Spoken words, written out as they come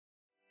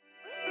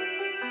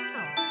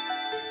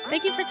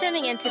Thank you for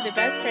tuning in to the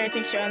best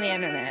parenting show on the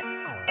internet,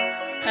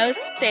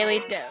 Post Daily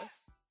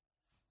Dose.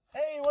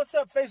 Hey, what's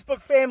up, Facebook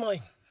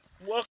family?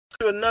 Welcome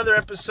to another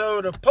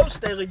episode of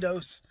Post Daily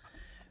Dose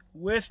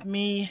with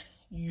me,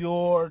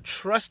 your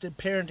trusted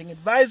parenting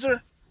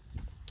advisor,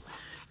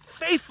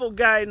 faithful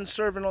guide and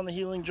servant on the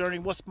healing journey.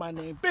 What's my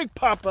name? Big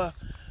Papa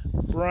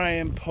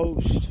Brian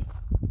Post.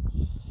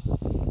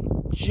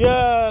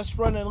 Just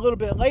running a little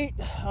bit late.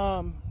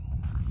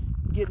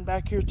 Getting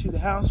back here to the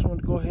house. I want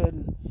to go ahead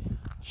and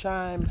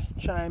chime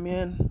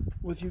in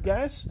with you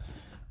guys.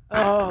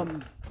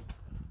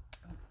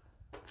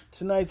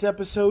 Tonight's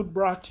episode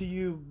brought to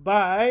you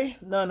by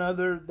none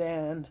other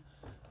than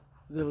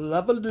the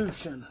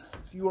Lovolution.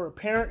 If you are a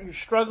parent, you're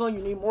struggling,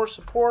 you need more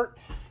support,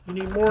 you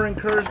need more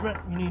encouragement,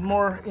 you need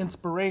more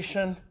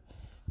inspiration,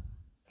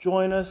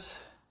 join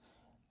us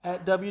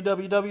at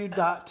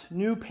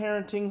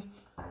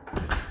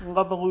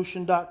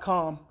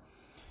www.newparentinglovolution.com.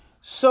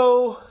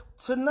 So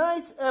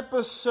tonight's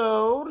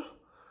episode,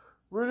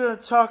 we're going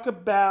to talk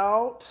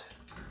about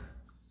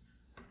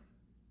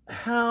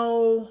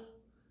how...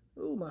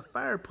 Ooh, my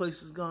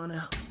fireplace has gone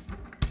out.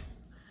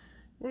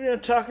 We're going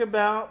to talk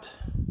about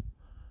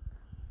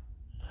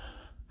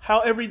how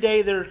every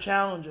day there are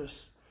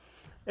challenges.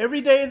 Every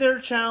day there are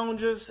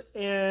challenges,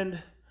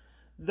 and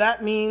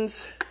that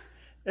means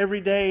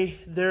every day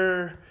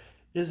there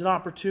is an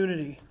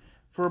opportunity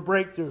for a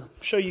breakthrough. I'll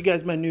show you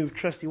guys my new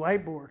trusty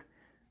whiteboard.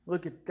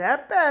 Look at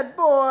that bad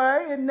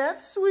boy. Isn't that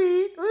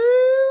sweet? Woo,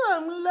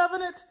 I'm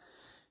loving it.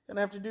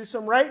 Gonna have to do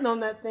some writing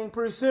on that thing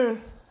pretty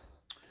soon.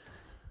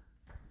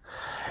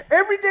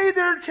 Every day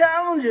there are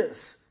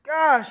challenges.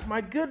 Gosh, my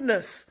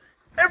goodness.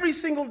 Every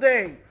single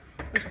day.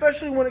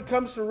 Especially when it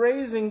comes to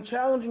raising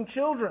challenging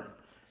children.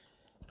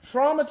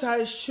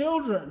 Traumatized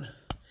children.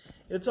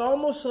 It's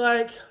almost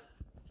like...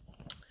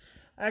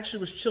 I actually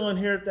was chilling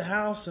here at the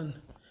house and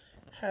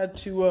had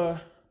to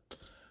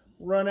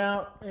run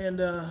out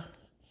and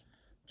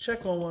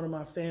check on one of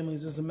my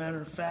families, as a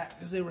matter of fact,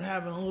 because they were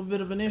having a little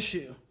bit of an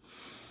issue.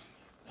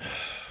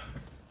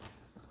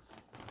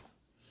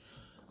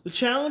 The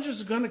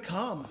challenges are going to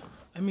come.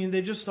 I mean,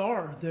 they just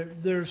are.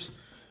 There's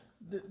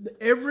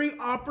every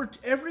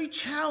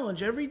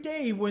challenge, every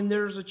day when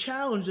there's a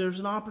challenge,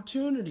 there's an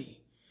opportunity.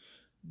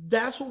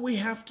 That's what we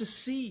have to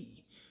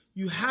see.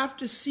 You have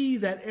to see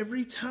that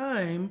every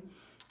time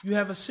you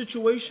have a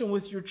situation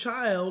with your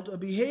child, a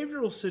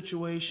behavioral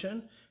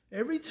situation,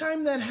 every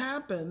time that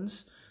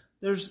happens,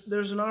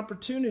 there's an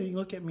opportunity.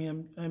 Look at me.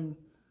 I'm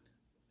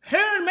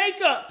hair and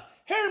makeup.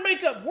 Hair and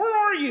makeup, where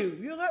are you?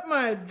 You let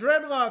my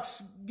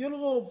dreadlocks get a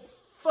little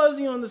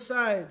fuzzy on the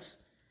sides.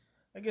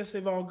 I guess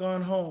they've all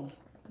gone home.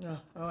 No,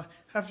 I'll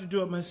have to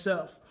do it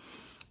myself.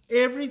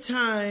 Every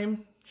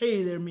time,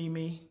 hey there,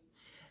 Mimi.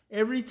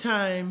 Every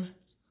time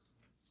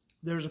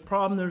there's a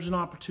problem, there's an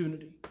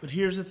opportunity. But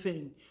here's the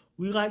thing.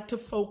 We like to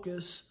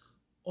focus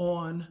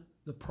on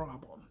the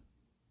problem.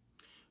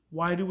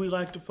 Why do we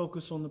like to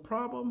focus on the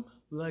problem?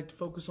 We like to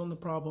focus on the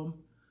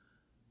problem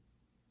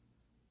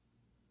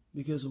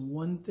because of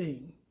one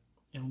thing,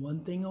 and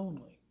one thing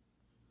only.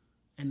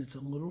 And it's a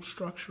little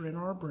structure in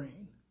our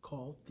brain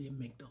called the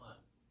amygdala.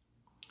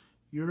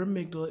 Your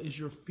amygdala is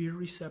your fear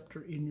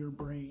receptor in your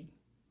brain.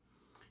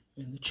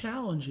 And the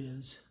challenge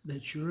is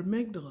that your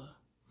amygdala is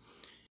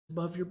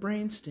above your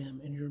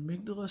brainstem, and your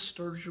amygdala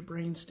stirs your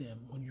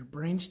brainstem. When your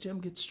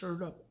brainstem gets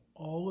stirred up,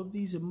 all of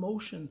these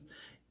emotions,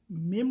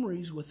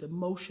 memories with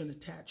emotion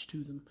attached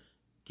to them,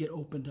 get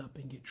opened up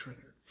and get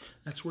triggered.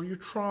 That's where your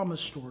trauma is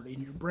stored, in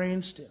your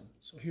brainstem.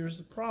 So here's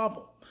the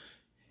problem.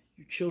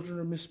 Your children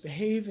are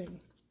misbehaving.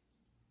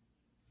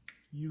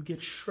 You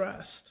get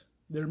stressed.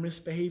 They're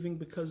misbehaving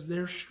because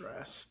they're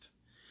stressed.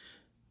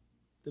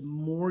 The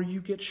more you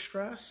get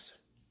stressed,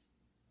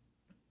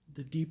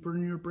 the deeper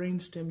in your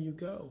brainstem you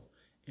go.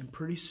 And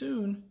pretty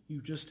soon,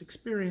 you just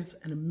experience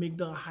an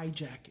amygdala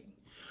hijacking.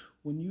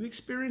 When you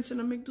experience an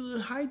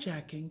amygdala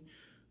hijacking,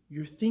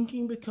 your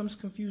thinking becomes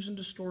confused and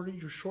distorted.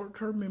 Your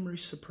short-term memory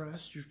is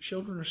suppressed. Your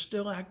children are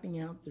still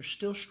acting out. They're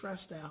still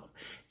stressed out.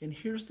 And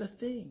here's the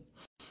thing.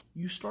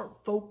 You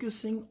start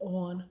focusing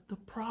on the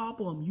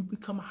problem. You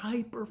become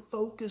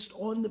hyper-focused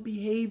on the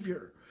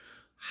behavior.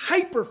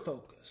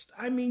 Hyper-focused.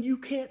 I mean, you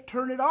can't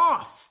turn it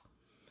off.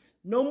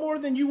 No more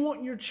than you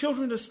want your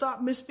children to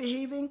stop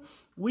misbehaving,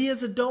 we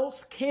as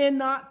adults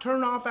cannot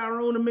turn off our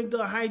own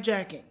amygdala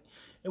hijacking.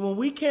 And when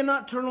we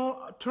cannot turn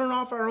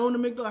off our own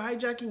amygdala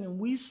hijacking, and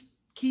we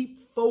keep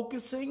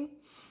focusing.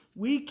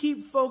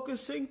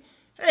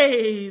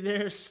 Hey,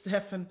 there's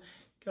Stefan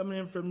coming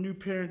in from New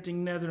Parenting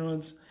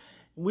Netherlands.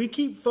 We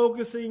keep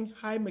focusing.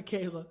 Hi,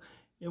 Michaela.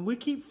 And we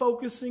keep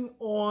focusing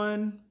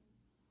on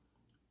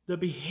the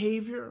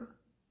behavior.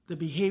 The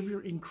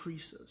behavior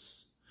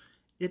increases.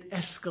 It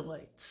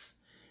escalates.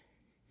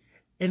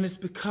 And it's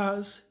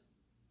because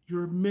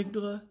your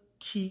amygdala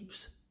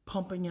keeps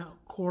pumping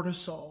out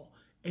cortisol,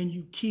 and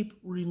you keep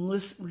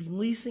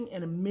releasing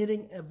and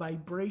emitting a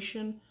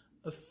vibration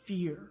of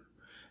fear.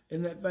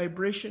 And that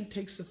vibration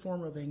takes the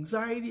form of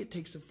anxiety, it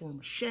takes the form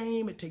of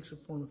shame, it takes the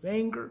form of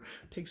anger,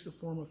 it takes the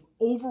form of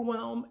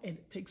overwhelm, and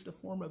it takes the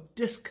form of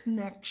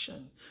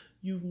disconnection.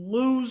 You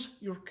lose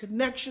your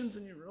connections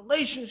and your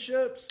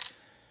relationships.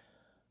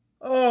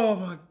 Oh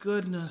my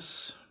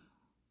goodness.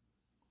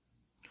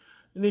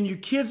 And then your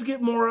kids get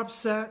more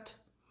upset.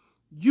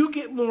 You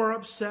get more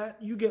upset.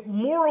 You get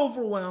more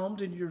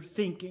overwhelmed in your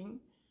thinking.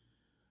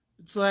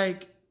 It's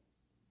like,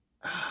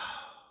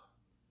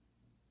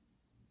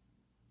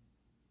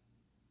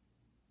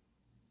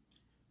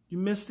 you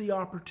miss the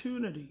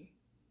opportunity.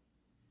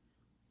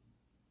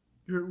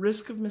 You're at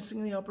risk of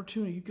missing the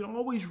opportunity. You can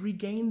always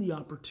regain the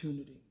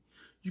opportunity.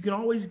 You can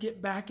always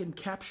get back and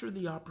capture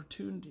the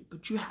opportunity,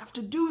 but you have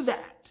to do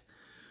that.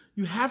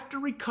 You have to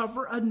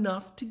recover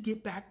enough to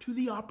get back to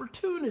the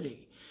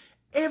opportunity.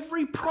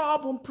 Every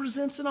problem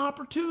presents an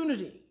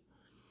opportunity,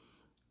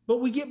 but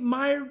we get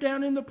mired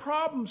down in the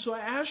problem. So I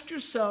ask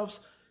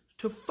yourselves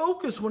to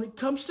focus when it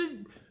comes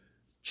to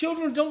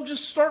children. Don't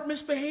just start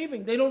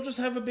misbehaving. They don't just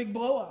have a big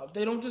blowout.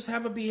 They don't just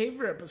have a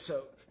behavior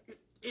episode.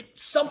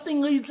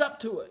 Something leads up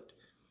to it.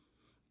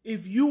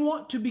 If you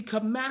want to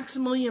become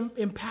maximally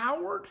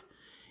empowered,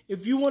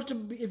 if you want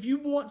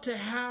to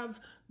have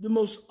the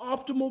most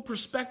optimal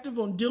perspective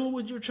on dealing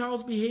with your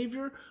child's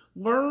behavior,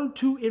 learn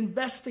to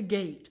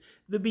investigate.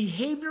 The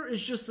behavior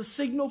is just a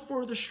signal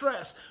for the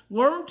stress.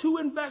 Learn to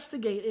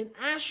investigate and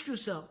ask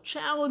yourself,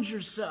 challenge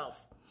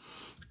yourself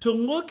to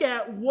look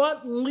at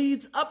what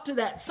leads up to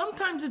that.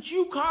 Sometimes it's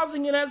you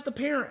causing it as the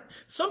parent.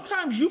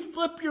 Sometimes you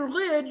flip your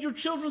lid, your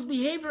children's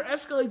behavior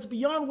escalates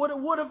beyond what it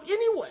would have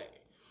anyway.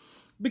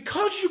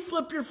 Because you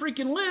flip your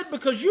freaking lid,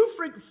 because you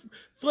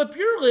flip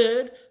your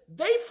lid,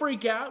 they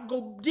freak out,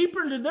 go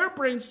deeper into their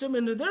brainstem,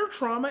 into their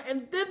trauma,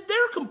 and then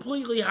they're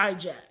completely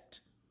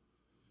hijacked.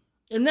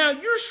 And now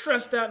you're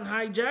stressed out and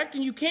hijacked,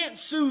 and you can't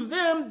soothe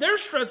them. They're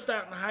stressed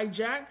out and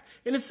hijacked,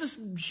 and it's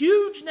this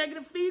huge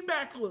negative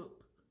feedback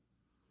loop.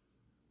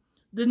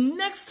 The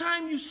next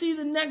time you see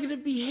the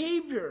negative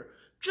behavior,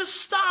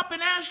 just stop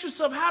and ask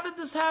yourself, how did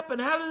this happen?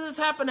 How did this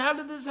happen? How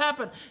did this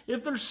happen?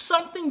 If there's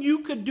something you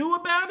could do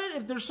about it,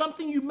 if there's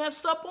something you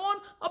messed up on,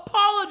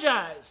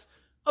 apologize.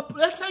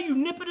 That's how you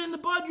nip it in the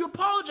bud. You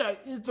apologize.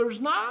 If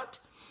there's not,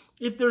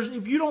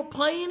 if you don't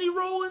play any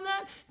role in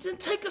that, then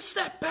take a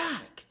step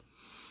back.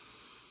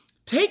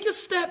 Take a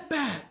step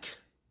back.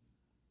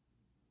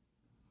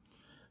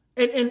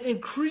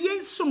 And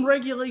create some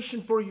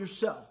regulation for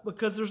yourself,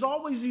 because there's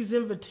always these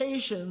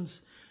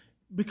invitations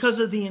because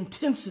of the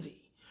intensity.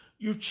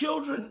 Your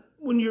children,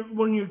 when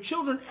your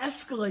children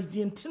escalate,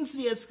 the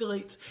intensity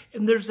escalates,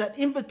 and there's that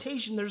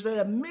invitation, there's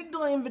that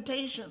amygdala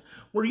invitation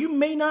where you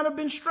may not have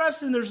been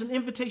stressed, and there's an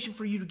invitation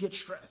for you to get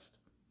stressed.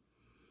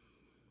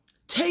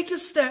 Take a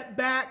step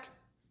back,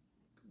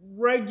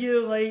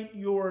 regulate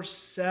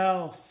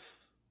yourself.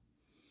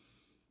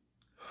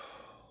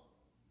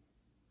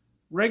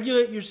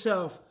 Regulate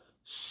yourself.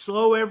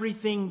 Slow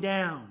everything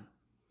down.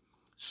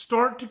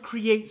 Start to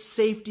create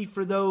safety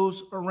for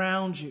those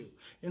around you.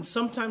 And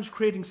sometimes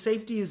creating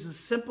safety is as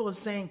simple as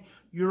saying,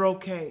 you're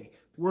okay.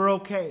 We're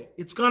okay.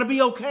 It's going to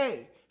be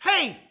okay.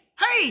 Hey,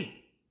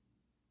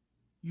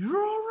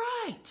 you're all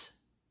right.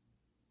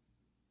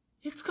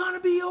 It's going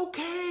to be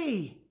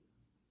okay.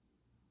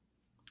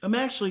 I'm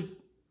actually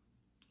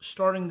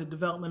starting the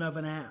development of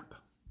an app.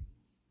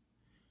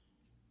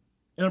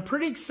 And I'm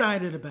pretty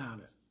excited about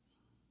it.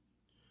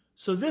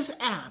 So this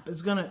app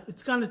is going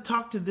to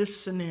talk to this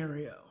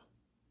scenario.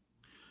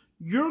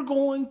 You're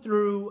going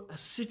through a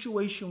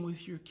situation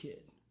with your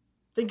kid.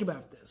 Think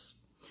about this.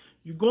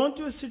 You're going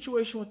through a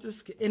situation with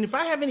this kid. And if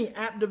I have any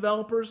app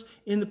developers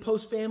in the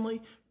Post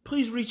family,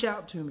 please reach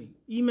out to me.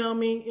 Email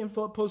me,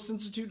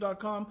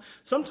 info@postinstitute.com.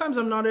 Sometimes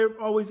I'm not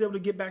always able to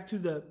get back to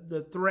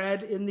the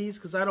thread in these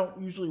because I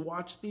don't usually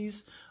watch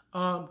these.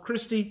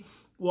 Christy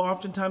will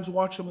oftentimes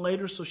watch them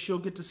later, so she'll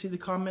get to see the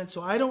comments.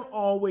 So I don't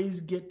always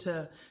get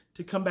to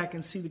come back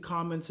and see the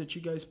comments that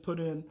you guys put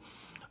in.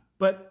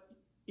 But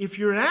if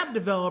you're an app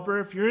developer,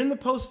 if you're in the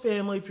Post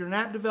family, if you're an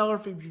app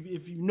developer,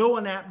 if you know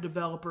an app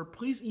developer,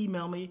 please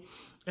email me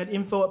at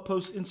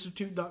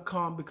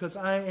info@postinstitute.com, because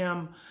I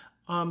am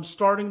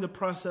starting the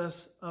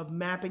process of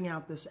mapping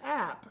out this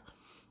app.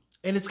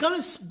 And it's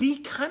going to be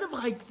kind of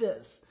like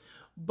this.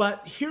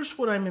 But here's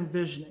what I'm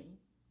envisioning.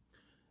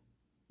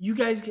 You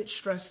guys get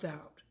stressed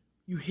out.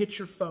 You hit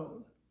your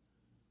phone.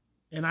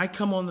 And I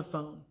come on the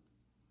phone.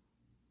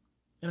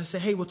 And I say,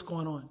 hey, what's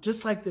going on?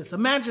 Just like this.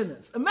 Imagine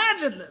this.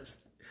 Imagine this.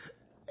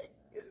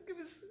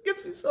 It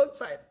gets me so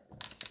excited.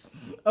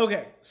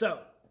 Okay, so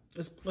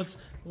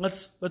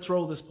let's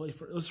roll this play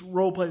for let's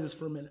role play this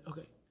for a minute.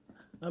 Okay,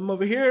 I'm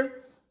over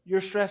here.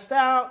 You're stressed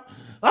out.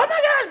 Oh my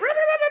gosh! Blah,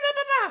 blah, blah,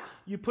 blah, blah.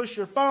 You push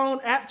your phone.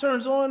 App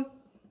turns on.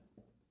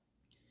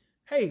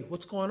 Hey,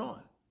 what's going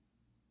on?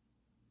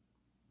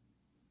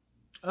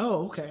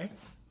 Oh, okay.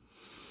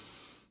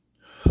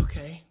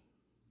 Okay.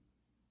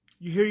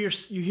 You hear your.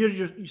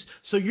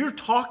 So you're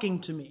talking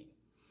to me.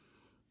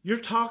 You're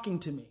talking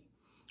to me.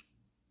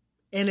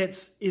 And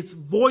it's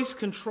voice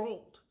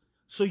controlled.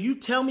 So you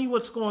tell me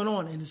what's going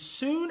on. And as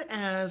soon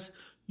as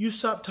You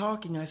stop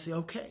talking. I say,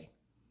 okay,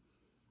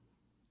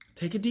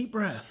 take a deep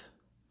breath.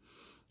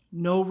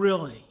 No,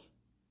 really.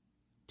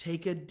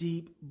 Take a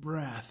deep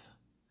breath.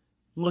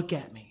 Look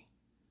at me.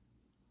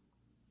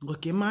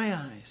 Look in my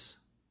eyes.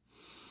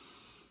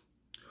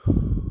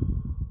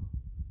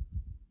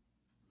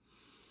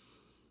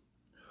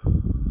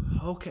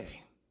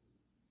 Okay.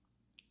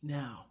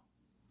 Now,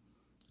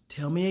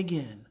 tell me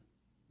again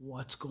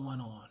what's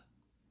going on.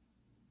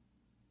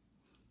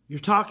 You're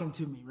talking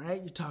to me, right?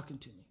 You're talking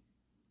to me.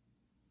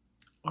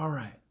 All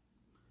right.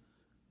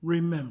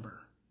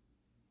 Remember,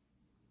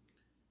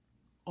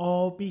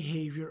 all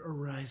behavior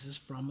arises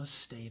from a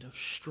state of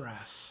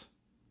stress.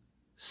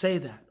 Say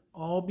that.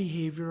 All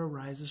behavior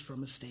arises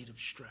from a state of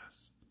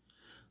stress.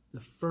 The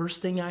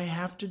first thing I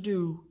have to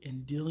do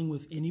in dealing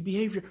with any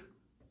behavior,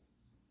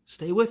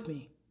 stay with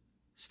me,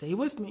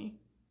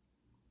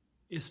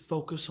 is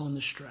focus on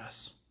the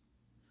stress.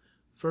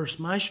 First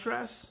my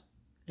stress,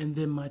 and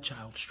then my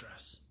child's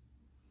stress.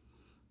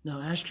 Now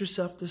ask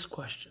yourself this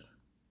question.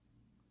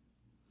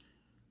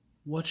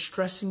 What's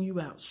stressing you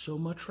out so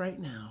much right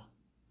now,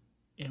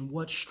 and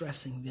what's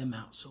stressing them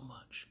out so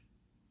much?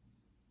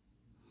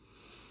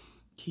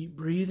 Keep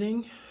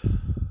breathing.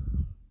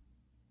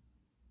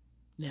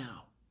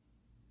 Now,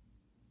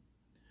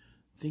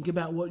 think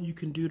about what you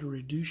can do to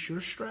reduce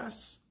your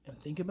stress, and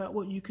think about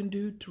what you can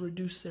do to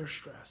reduce their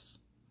stress.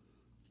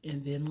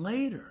 And then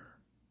later,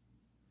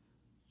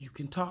 you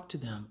can talk to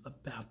them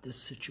about this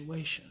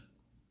situation.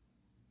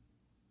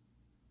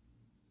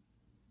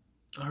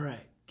 All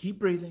right, keep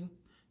breathing.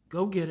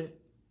 Go get it.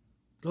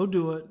 Go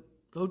do it.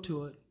 Go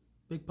to it.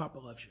 Big Papa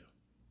loves you.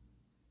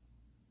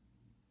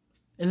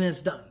 And then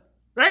it's done.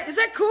 Right? Is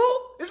that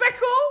cool? Is that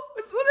cool?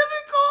 Would that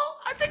be cool?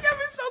 I think that'd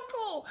be so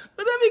cool.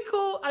 Would that be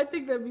cool? I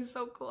think that'd be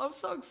so cool. I'm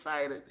so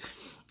excited.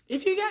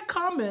 If you got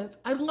comments,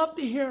 I'd love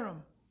to hear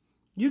them.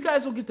 You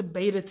guys will get to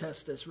beta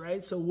test this,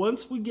 right? So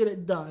once we get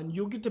it done,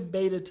 you'll get to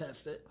beta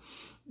test it.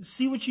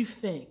 See what you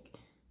think.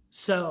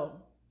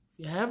 So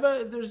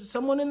if there's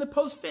someone in the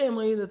Post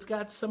family that's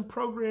got some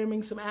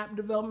programming, some app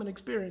development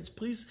experience,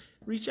 please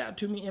reach out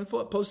to me,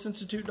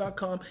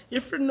 info@postinstitute.com,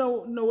 if for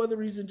no other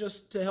reason,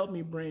 just to help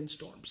me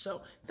brainstorm.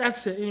 So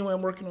that's it. Anyway,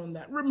 I'm working on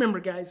that. Remember,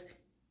 guys,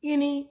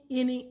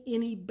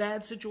 any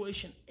bad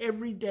situation,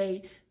 every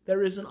day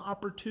there is an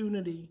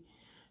opportunity.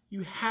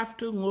 You have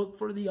to look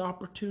for the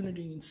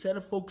opportunity instead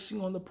of focusing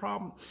on the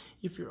problem.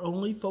 If you're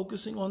only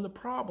focusing on the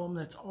problem,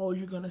 that's all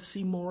you're going to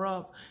see more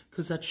of,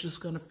 because that's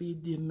just going to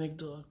feed the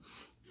amygdala.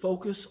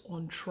 Focus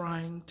on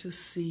trying to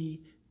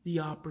see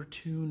the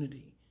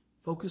opportunity.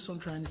 Focus on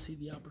trying to see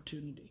the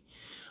opportunity.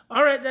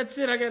 All right, that's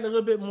it. I got a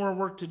little bit more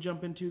work to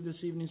jump into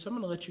this evening, so I'm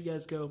going to let you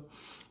guys go.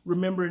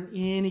 Remember, in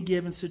any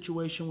given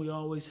situation, we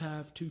always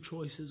have two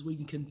choices. We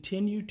can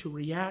continue to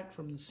react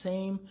from the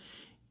same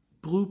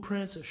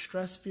blueprints of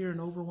stress, fear,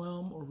 and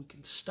overwhelm, or we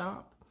can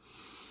stop.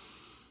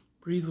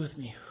 Breathe with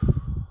me.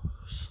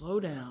 Slow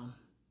down.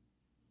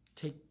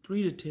 Take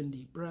 3 to 10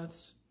 deep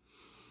breaths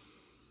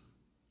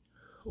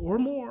or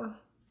more,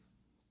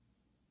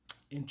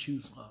 and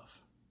choose love.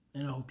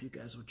 And I hope you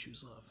guys will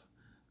choose love.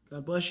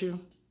 God bless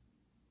you.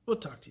 We'll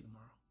talk to you tomorrow.